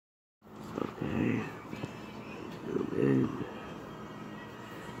Okay. Zoom in.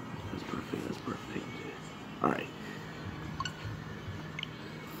 That's perfect. That's perfect. All right.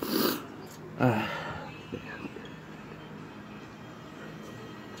 Man.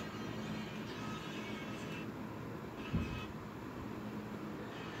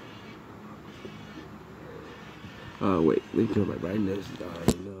 Oh wait, let me turn my brightness down.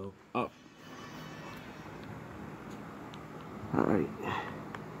 No. Oh. All right.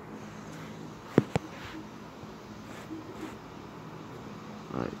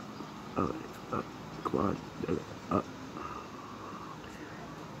 All right. All right. Up. Come on. Up.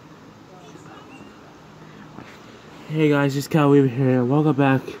 Hey guys, it's KLEAVOR here. Welcome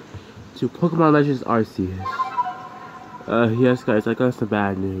back to Pokemon Legends Arceus. Yes guys, I got some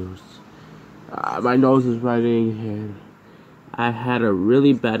bad news. My nose is running and I had a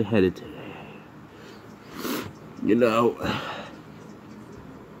really bad headache today. You know.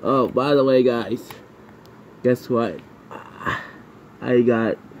 Oh, by the way guys, guess what? I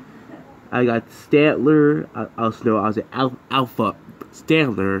got Stantler. I was an Alpha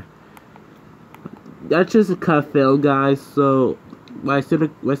Stantler. That's just a cut film, guys. So my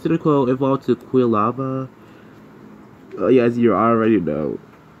Cynical evolved to KLEAVOR. Oh yes, you already know.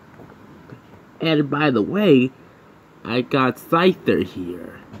 And by the way, I got Scyther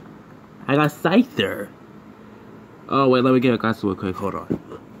here. I got Scyther. Oh wait, let me get a glass real quick. Hold on.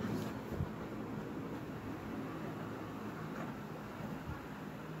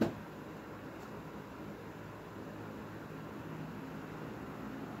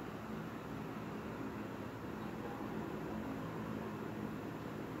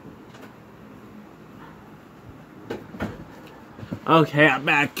 Okay, I'm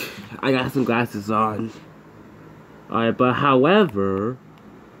back. I got some glasses on. Alright, but however,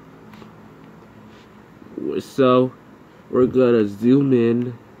 so we're gonna zoom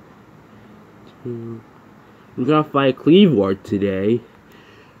in to, we're gonna fight KLEAVOR today.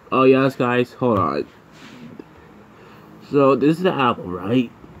 Oh yes guys, hold on. So this is the apple, right?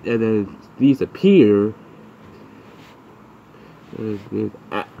 And then these appear.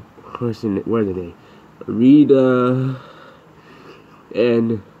 Person, where are they? Rita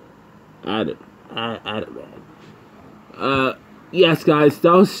and Adam, man. Yes, guys,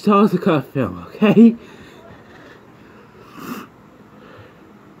 that was a cut film, okay?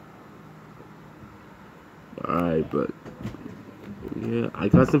 Alright, but yeah, I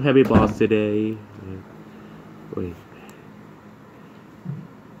got some heavy balls today. Wait.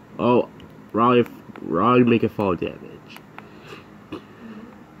 Oh, Raleigh making fall damage.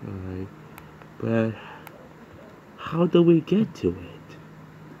 Alright, but how do we get to it?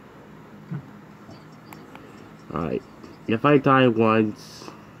 Alright, if I die once,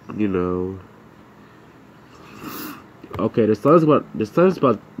 you know. Okay, the sun's about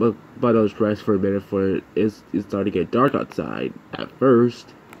to rest for a minute for it's starting to get dark outside at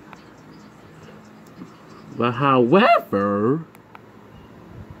first. But however,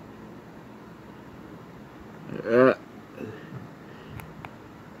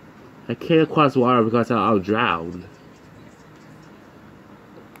 I can't cross water because I'll drown.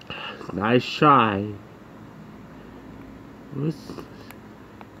 Nice try. What's...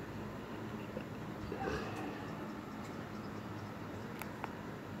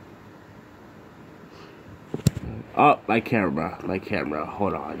 Oh, my camera,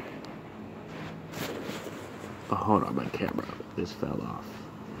 hold on. Oh, hold on, my camera just fell off.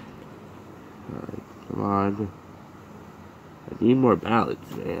 Alright, come on. I need more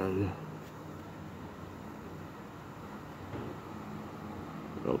balance, man.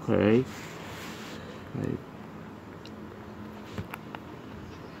 Okay.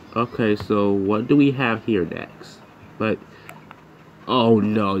 Okay, so what do we have here next? But oh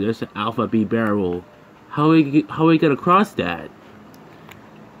no, there's an Alpha B barrel. How are we gonna cross that?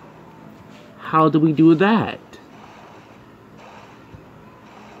 How do we do that?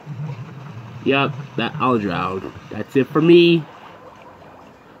 Yep, I'll drown. That's it for me.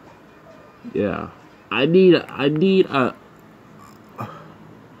 Yeah, I need a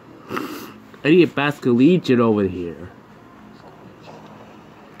Basculegion over here.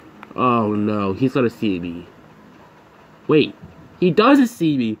 Oh no, he's gonna see me. Wait, he doesn't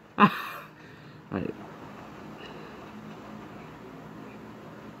see me. Alright.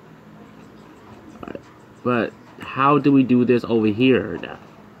 But how do we do this over here now?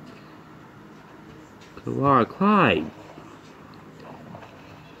 Come on, climb.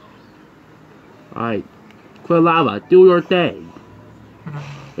 Alright. KLEAVOR, do your thing.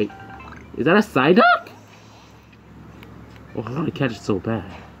 Wait, is that a Psyduck? Oh, I want to catch it so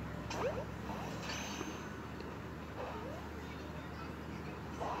bad.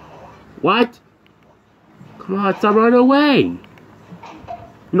 What? Come on, stop running away! You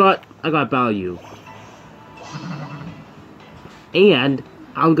know what? I gotta battle you. And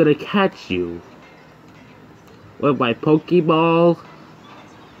I'm gonna catch you. With my Pokeball.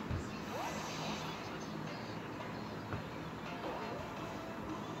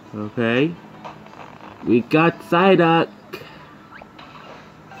 Okay. We got Psyduck.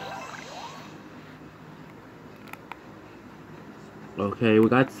 Okay, we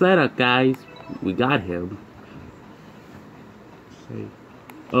got Psyduck, guys. We got him. Okay.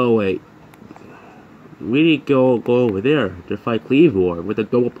 Oh, wait. We need to go over there to fight KLEAVOR with a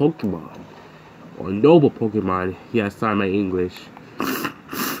noble Pokemon. Or noble Pokemon. Yeah, sorry my English.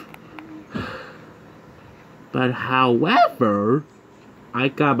 But however, I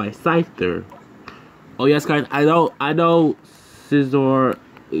got my Scyther. Oh yes, guys, I know Scizor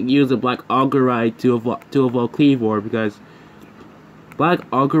used a Black Auguryte to evolve KLEAVOR because Black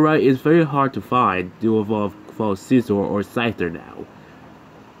Auguryte is very hard to find to evolve Scizor or Scyther now.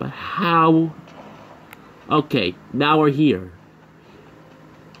 But how? Okay, now we're here.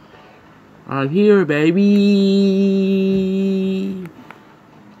 I'm here, baby.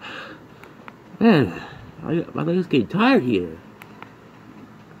 Man, my leg's getting tired here.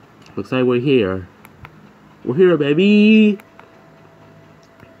 Looks like we're here. We're here, baby.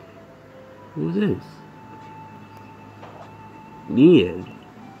 Who's this? Leon.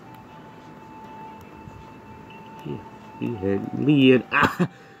 Leon. Ah.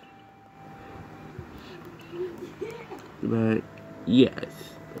 But yes.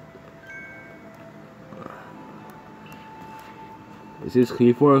 Is this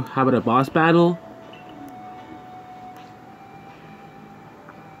KLEAVOR having a boss battle?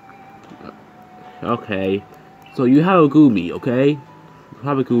 Okay. So you have a Goomy, okay? You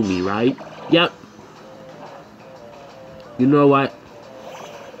have a Goomy, right? Yep. You know what?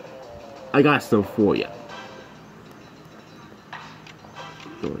 I got stuff for you.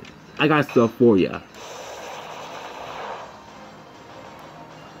 I got stuff for you.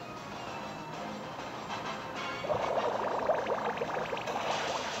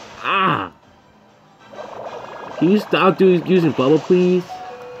 Ah! Can you stop using bubble, please?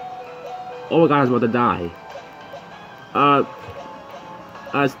 Oh my god, I was about to die.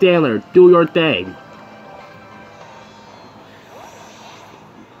 Stanler, do your thing.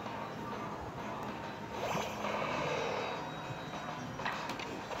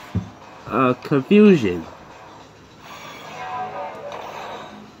 Confusion.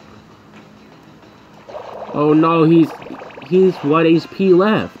 Oh no, he's 1 HP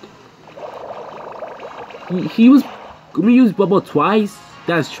left. He was gonna use bubble twice?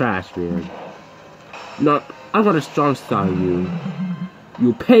 That's trash, man. No, I'm gonna strong style you.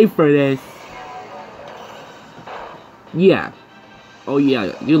 You pay for this. Yeah. Oh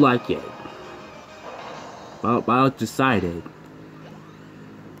yeah, you like it. Well, I decided.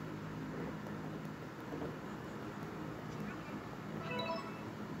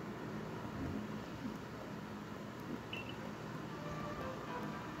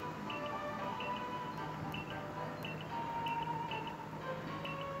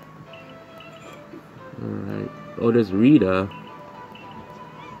 Alright. Oh, there's Rita.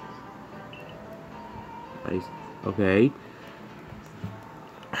 Nice. Okay.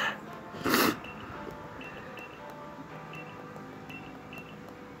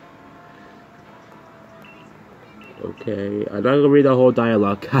 Okay. I'm not gonna read the whole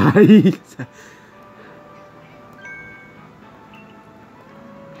dialogue, guys.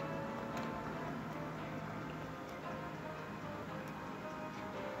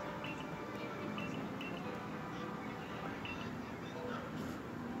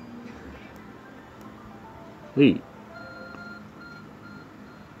 Wait.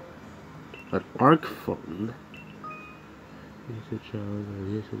 An arc phone?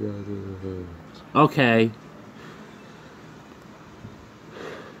 Okay.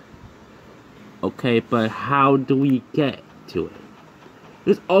 Okay, but how do we get to it?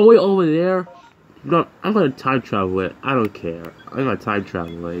 It's all the way over there? No, I'm gonna time travel it. I don't care. I'm gonna time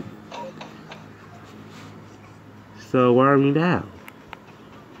travel it. So where are we now?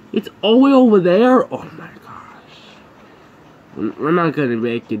 It's all the way over there? Oh my gosh. We're not gonna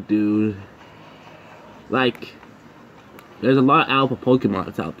make it, dude. Like, there's a lot of alpha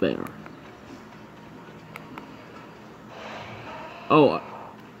Pokemons out there. Oh,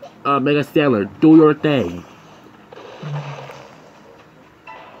 Mega Stanler, do your thing.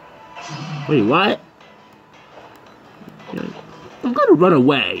 Wait, what? I'm gonna run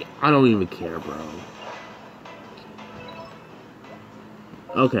away. I don't even care, bro.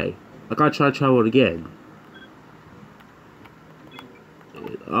 Okay, I gotta try to travel it again.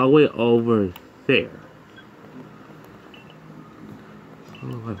 all the way over there.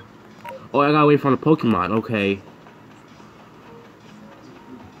 Oh, I gotta wait for the Pokemon. Okay.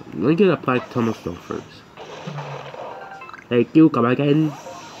 Let me get a Plasma Stone first. Thank you. Come again.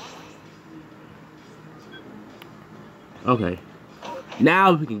 Okay.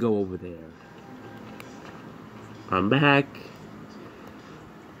 Now we can go over there. I'm back.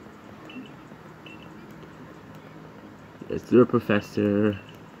 It's the professor.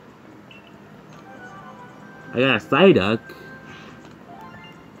 I got a Psyduck.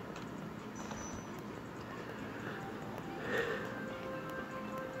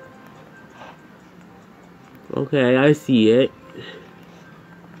 Okay, I see it.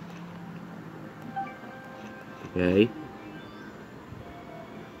 Okay.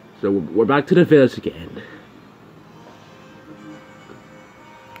 So we're back to the village again.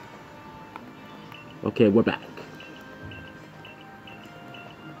 Okay, we're back.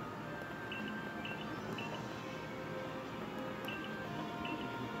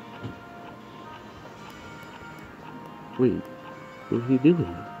 Wait, what are you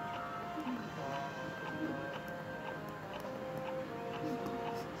doing?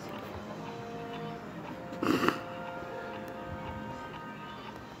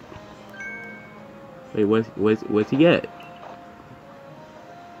 Wait, what's he get?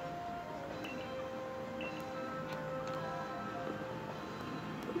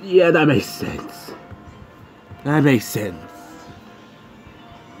 Yeah, that makes sense. That makes sense.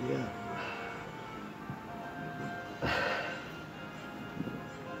 Yeah.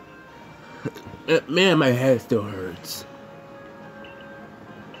 Man, my head still hurts.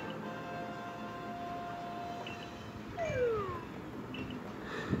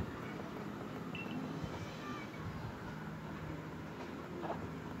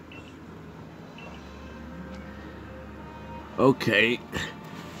 Okay.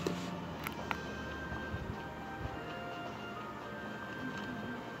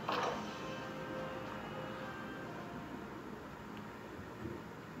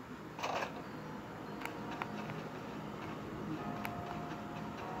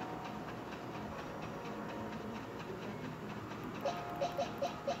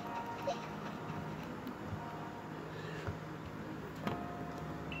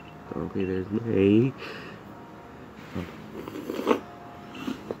 Okay, there's May.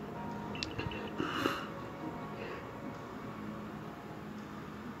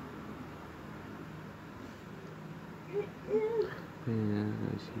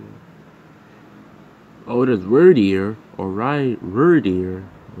 Oh, there's Wordier, or Wordier.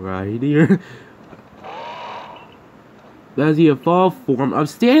 That's the evolved form of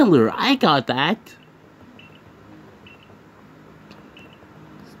Stantler. I got that.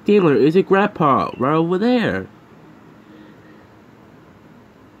 Stantler is a grandpa right over there.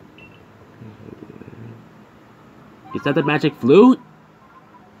 Is that the magic flute?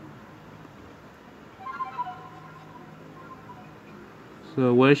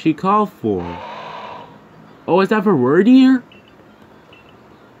 So what does she call for? Oh, is that for Wordier?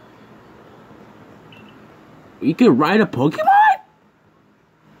 You can ride a Pokemon?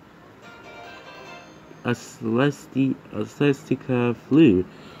 A Celestica flute.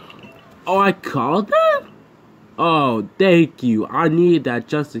 Oh, I called that? Oh, thank you. I needed that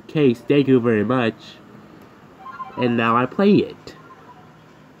just in case. Thank you very much. And now I play it.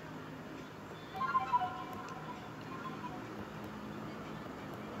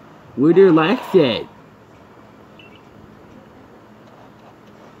 Wordier likes it.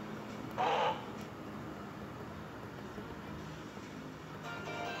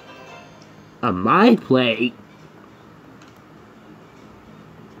 A mind play.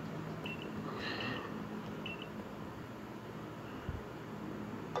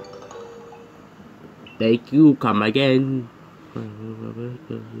 Thank you. Come again.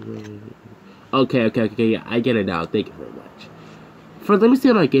 Okay. Yeah, I get it now. Thank you very much. Let me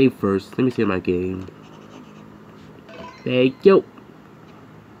see my game first. Let me see my game. Thank you.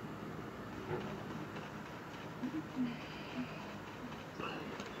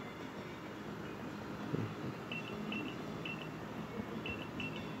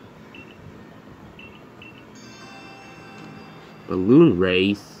 Balloon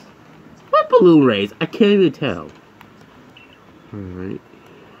race? What balloon race? I can't even tell. Alright.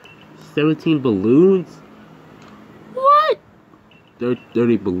 17 balloons? What?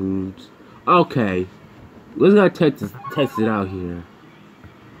 30 balloons. Okay. Let's go test it out here.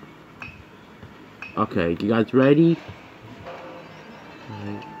 Okay, you guys ready?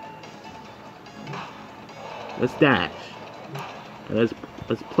 Alright. Let's dash. Let's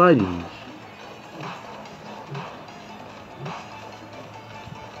plunge.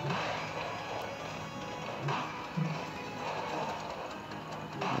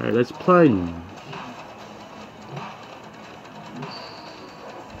 Alright, let's plunge.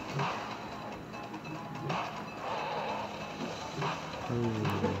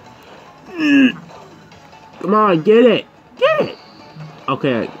 Come on, get it! Get it!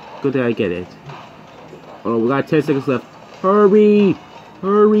 Okay, good thing I get it. Oh, we got 10 seconds left. Hurry!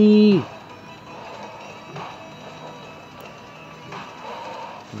 Hurry!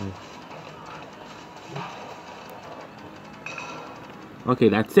 Okay,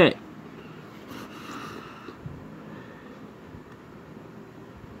 that's it.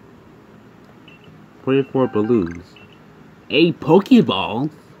 $24 balloons. 8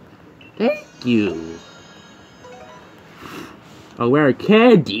 Pokeballs? Thank you. Oh, we're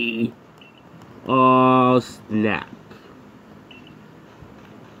candy. Oh, snap.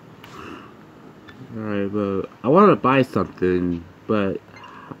 Alright, but I want to buy something, but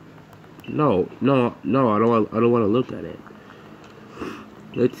no, I don't want to look at it.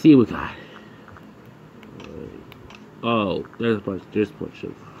 Let's see what we got. Oh, there's a bunch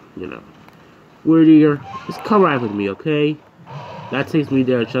of, you know. Weird ear, just come right with me, okay? That takes me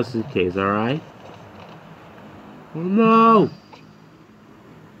there just in case, alright? Oh no!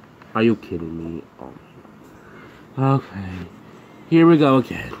 Are you kidding me? Oh. Okay. Here we go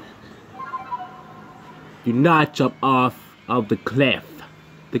again. Do not jump off of the cliff.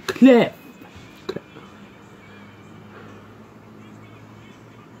 The cliff!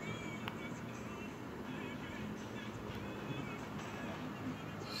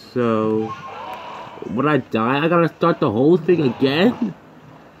 So, when I die, I gotta start the whole thing again?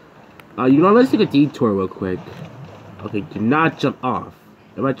 You know, let's take a detour real quick. Okay, do not jump off.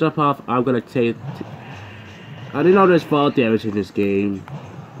 If I jump off, I'm gonna take... I didn't know there's fall damage in this game,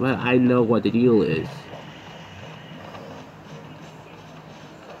 but I know what the deal is.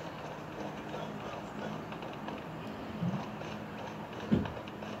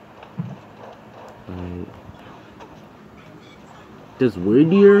 Alright. Does Weird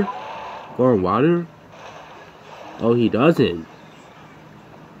go in water? Oh, he doesn't.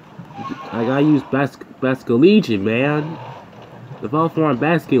 I gotta use Basculegion, man. The Evolved form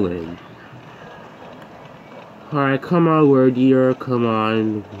Basculin. Alright, come on, Weird, come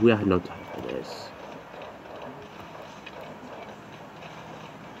on. We have no time for this.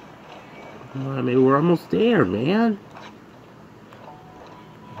 Come on, maybe we're almost there, man.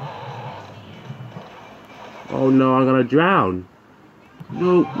 Oh no, I'm gonna drown.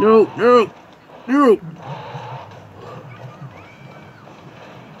 No.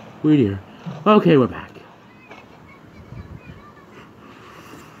 We're here. Okay, we're back.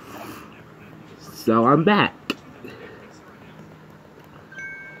 So I'm back.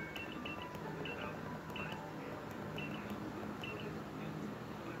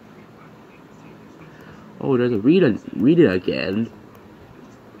 Oh, there's a read it again.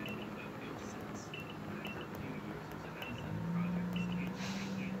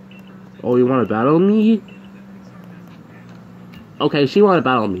 Oh, you want to battle me? Okay, she want to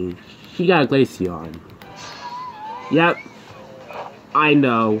battle me. She got a Glaceon. Yep. I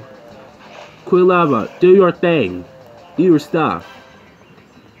know. KLEAVOR, do your thing. Do your stuff.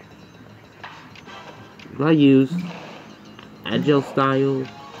 I use Agile style.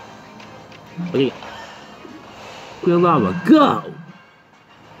 Okay. KLEAVOR, go!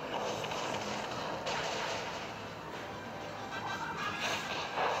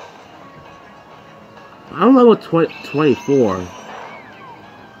 I'm level 24.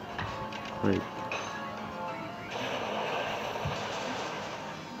 Like,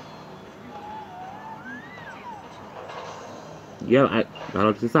 yeah,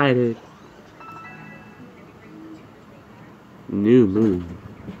 I decided. New moon.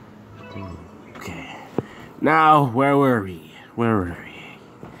 Okay. Now, where were we? Where were we?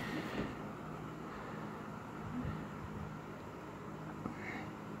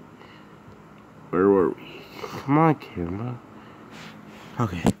 Come on, camera.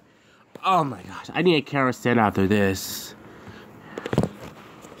 Okay. Oh my gosh, I need a camera stand after this.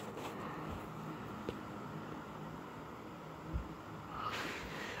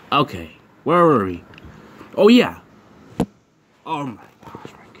 Okay, where were we? Oh yeah. Oh my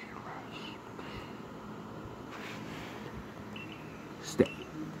gosh, my cameras. Stay.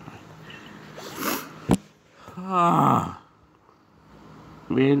 Ah.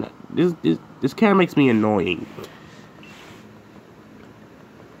 Man, this camera makes me annoying.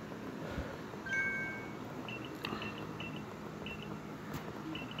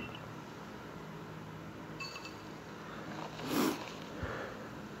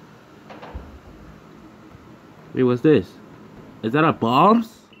 Wait, what's this? Is that a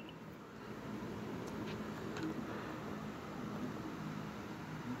bombs?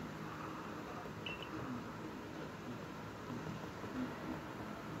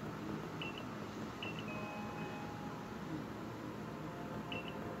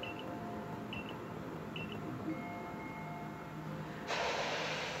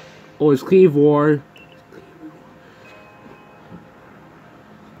 Oh, it's KLEAVOR.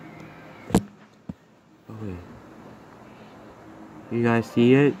 Okay. You guys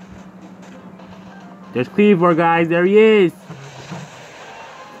see it? There's KLEAVOR, guys. There he is.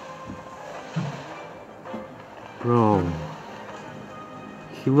 Bro.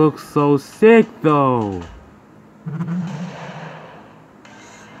 He looks so sick, though.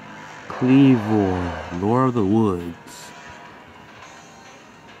 KLEAVOR, Lord of the Woods.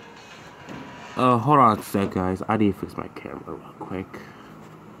 Hold on a sec, guys. I need to fix my camera real quick.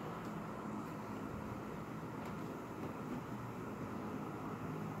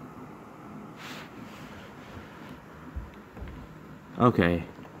 Okay.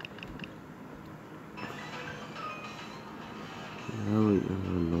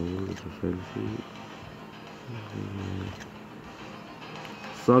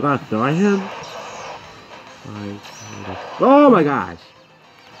 So I gotta throw at him? Oh my gosh!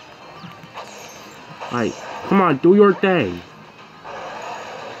 Alright, come on, do your thing.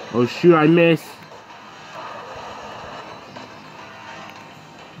 Oh shoot, I missed.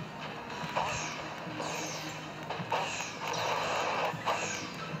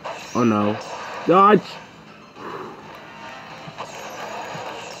 Oh no. Dodge!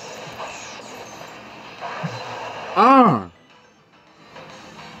 Ah!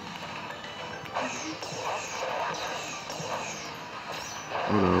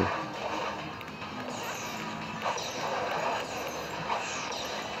 Oh no.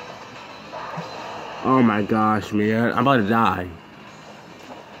 Oh my gosh, man. I'm about to die.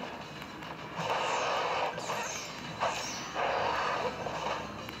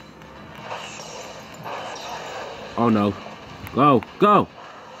 Oh no. Go, go!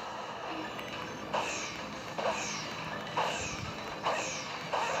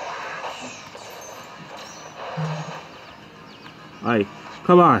 Alright,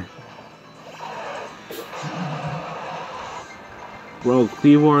 come on. Bro,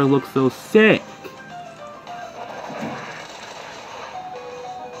 KLEAVOR looks so sick.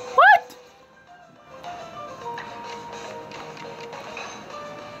 What?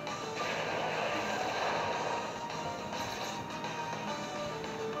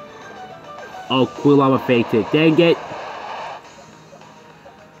 Oh, KLEAVOR faked it. Dang it.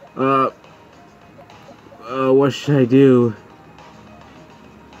 What should I do?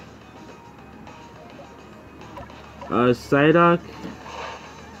 Psyduck?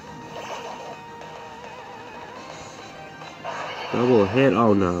 Double hit?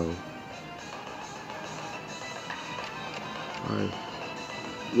 Oh no. Alright.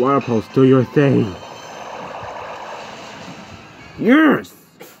 Water Pulse, do your thing. Yes!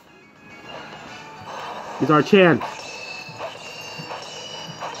 It's our chance.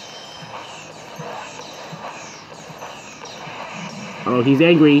 Oh, he's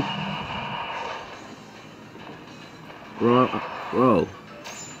angry. Whoa.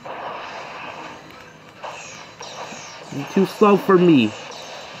 You're too slow for me.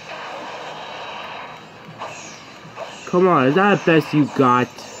 Come on, is that the best you got?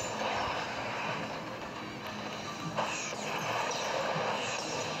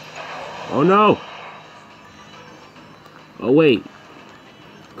 Oh no! Oh wait.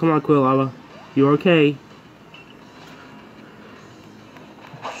 Come on, KLEAVOR. You're okay.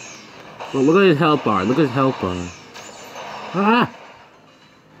 Well, look at his health bar. Look at his health bar. Ah!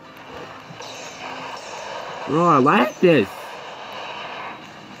 Bro, I like this.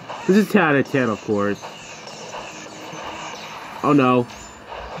 This is 10 out of 10, of course. Oh no.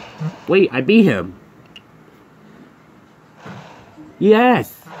 Wait, I beat him.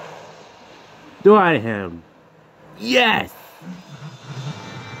 Yes! Do I him? Yes!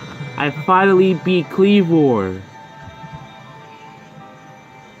 I finally beat KLEAVOR.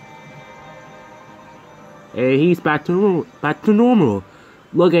 And he's back to normal.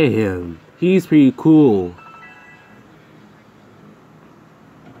 Look at him. He's pretty cool.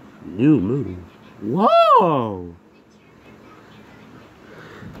 New move. Whoa!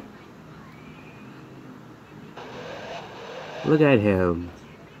 Look at him.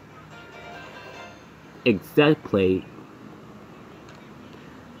 Exact plate.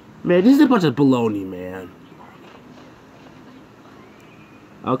 Man, this is a bunch of baloney, man.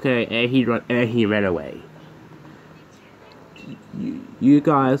 Okay, and he ran away. You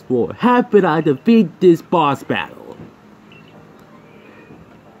guys will happen I defeat this boss battle.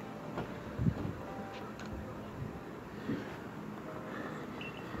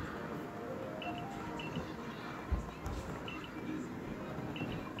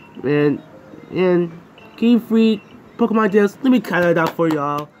 And Game Freak Pokemon Deals, let me cut it out for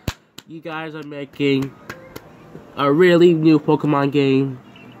y'all. You guys are making a really new Pokemon game.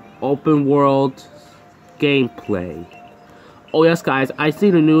 open world gameplay. Oh yes, guys, I see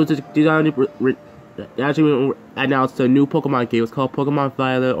the news. They actually announced a new Pokemon game. It's called Pokemon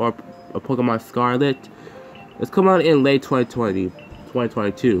Violet or Pokemon Scarlet. It's coming out in late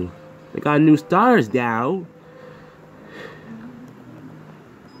 2022. They got new stars now.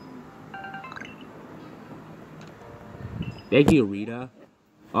 Thank you, Rita.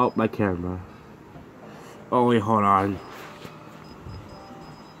 Oh, my camera. Oh, wait, hold on.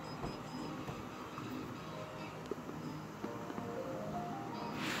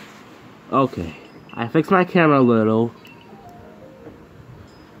 Okay, I fixed my camera a little.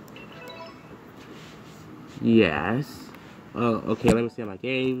 Yes. Okay, let me see my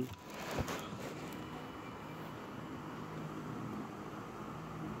game.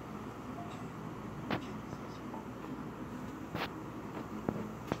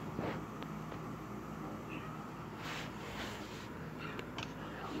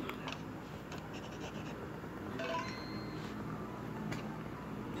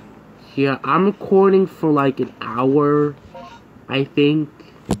 Yeah, I'm recording for like an hour, I think.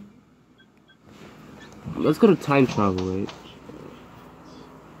 Let's go to time travel, right?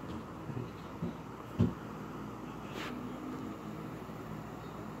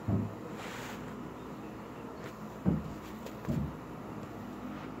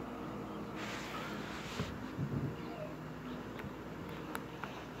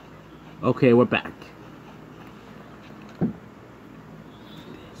 Okay, we're back.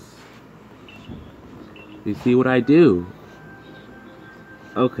 You see what I do?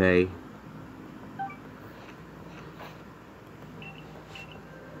 Okay.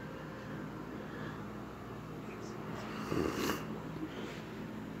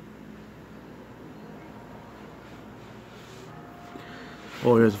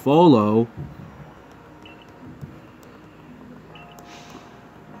 Oh, there's Volo.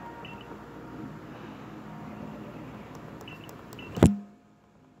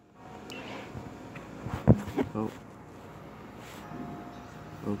 Oh.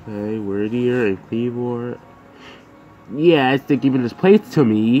 Okay, Wordier and KLEAVOR. Yes, they're giving this place to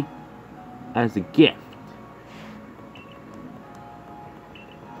me as a gift.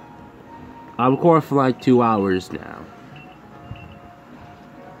 I'm recording for like 2 hours now.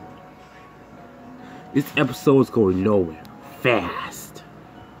 This episode is going nowhere fast.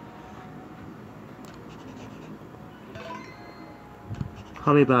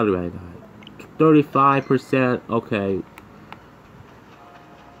 How many battery I got? 35%. Okay.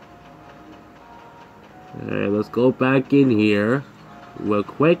 Alright, let's go back in here real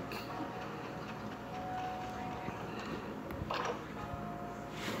quick.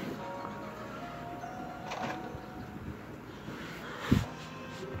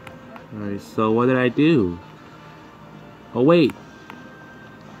 Alright, so what did I do? Oh, wait.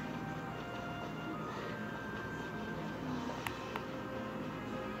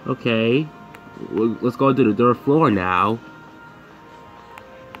 Okay. Let's go to the third floor now.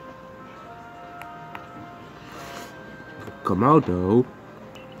 Come out, though.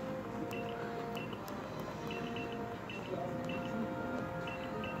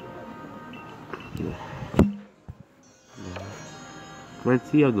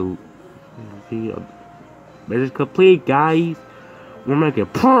 Plenty of the mission complete, guys. We're making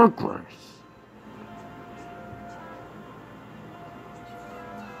progress.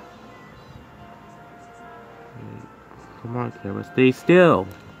 Come on, camera, stay still.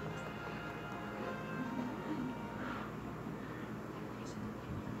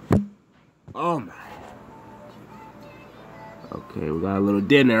 Oh my. Okay, we got a little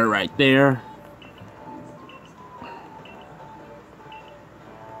dinner right there.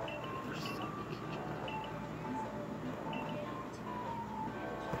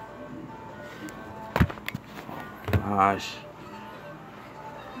 Gosh.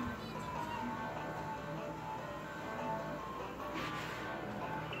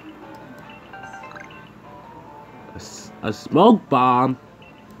 A smoke bomb?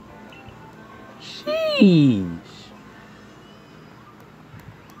 Sheesh.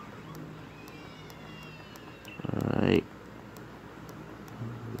 Alright.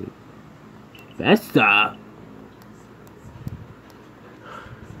 Vesta.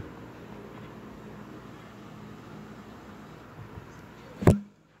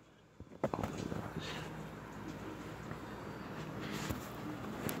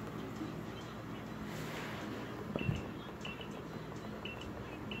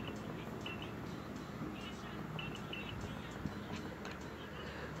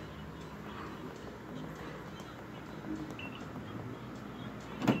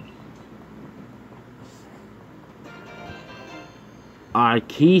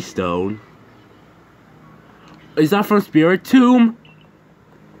 Keystone. Is that from Spirit Tomb?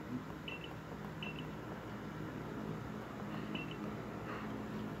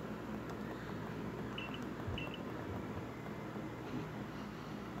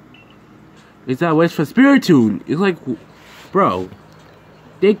 Is that wish for Spirit Tomb? It's like, bro,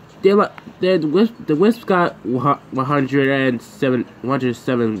 the wisp got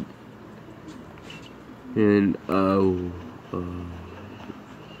 107 and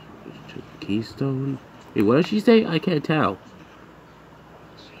Keystone. Wait, what did she say? I can't tell.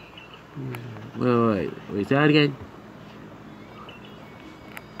 Wait, say that again.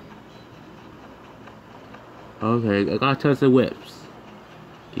 Okay, I got tons of whips.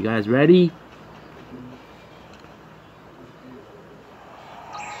 You guys ready?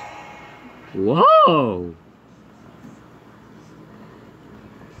 Whoa!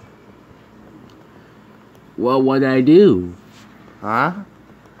 Well, what'd I do? Huh?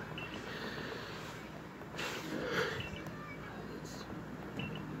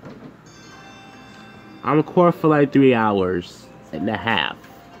 I'm recording for like 3 hours and a half.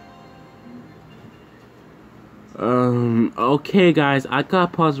 Okay guys, I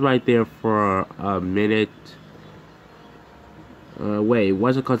got pause right there for a minute. Wait,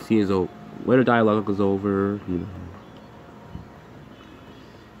 once the cutscene is over, when the dialogue is over, you know.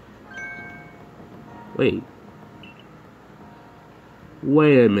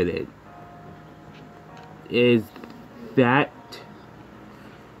 Wait a minute. Is that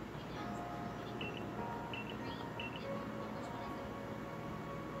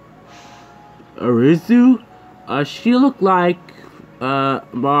Arceus? She looked like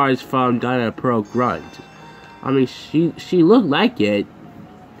Mars from Dino Pro Grunt. I mean, she looked like it.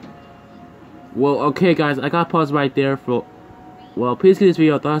 Well, okay, guys, I got pause right there for. Well, please give this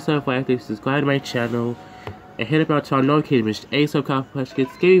video a thumbs up, like, subscribe to my channel, and hit the bell to turn on notifications. A so complex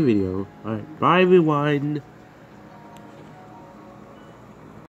gets gaming video. Alright, bye everyone.